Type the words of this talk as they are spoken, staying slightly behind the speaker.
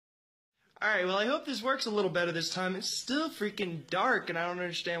Alright, well I hope this works a little better this time. It's still freaking dark and I don't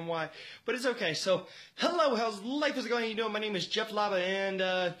understand why. But it's okay. So, hello, how's life is going? How you doing? My name is Jeff Lava and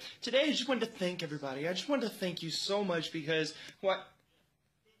today I just wanted to thank everybody. I just wanted to thank you so much because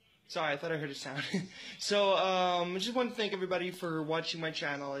Sorry, I thought I heard a sound. So, I just want to thank everybody for watching my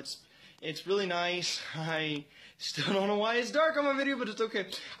channel. It's really nice. I still don't know why it's dark on my video, but it's okay.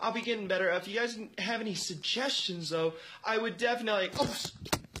 I'll be getting better. If you guys have any suggestions, though, I would definitely... Oh,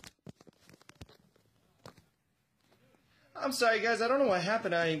 I'm sorry, guys. I don't know what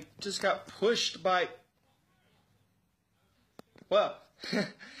happened. I just got pushed by... Well, I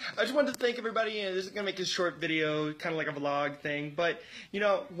just wanted to thank everybody. This is going to make a short video, kind of like a vlog thing. But, you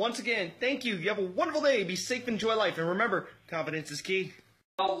know, once again, thank you. You have a wonderful day. Be safe, enjoy life. And remember, confidence is key.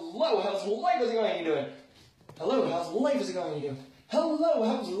 Hello, how's life is going? How you doing? Hello, how's life is going? How you doing? Hello,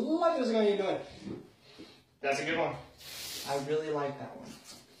 how's life is going? How you doing? That's a good one. I really like that one.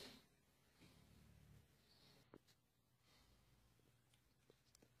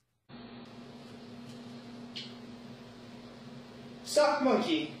 Sock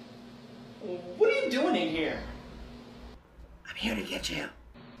Monkey, what are you doing in here? I'm here to get you.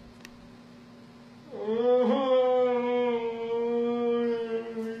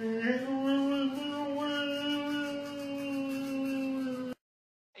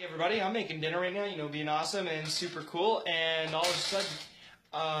 Hey everybody, I'm making dinner right now, you know, being awesome and super cool, and all of a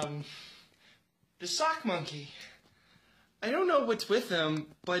sudden, the Sock Monkey, I don't know what's with him,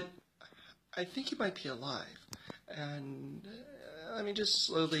 but I think he might be alive, and let me just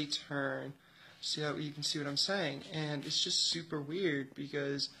slowly turn, see how you can see what I'm saying, and it's just super weird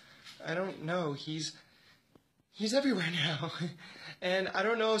because I don't know, he's everywhere now, and I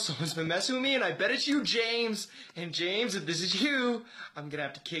don't know if someone's been messing with me, and I bet it's you, James, and James, if this is you, I'm gonna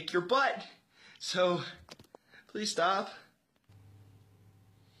have to kick your butt, so please stop.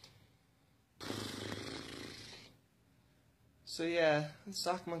 So yeah, the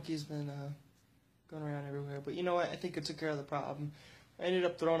Sock Monkey's been going around everywhere, but you know what? I think it took care of the problem. I ended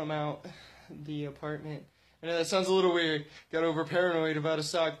up throwing him out the apartment. I know that sounds a little weird. Got over paranoid about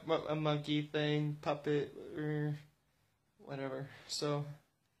a monkey thing, puppet, or whatever. So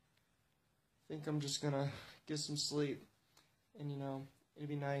I think I'm just gonna get some sleep, and you know, it'd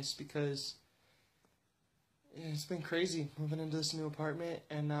be nice because it's been crazy moving into this new apartment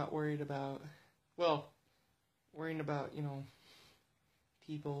and not worried about, well, worrying about, you know,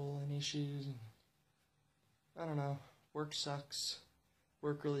 people and issues and I don't know, work sucks.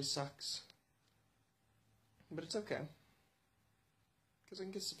 Work really sucks. But it's okay. Because I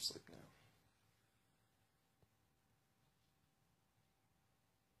can get some sleep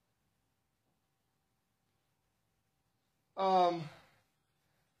now.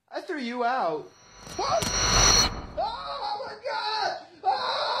 I threw you out. What? Oh my god!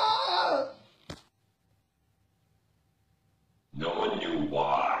 Ah! No one knew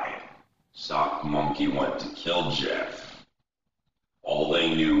why Sock Monkey went to kill Jeff. All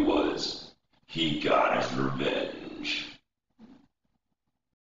they knew was he got his revenge.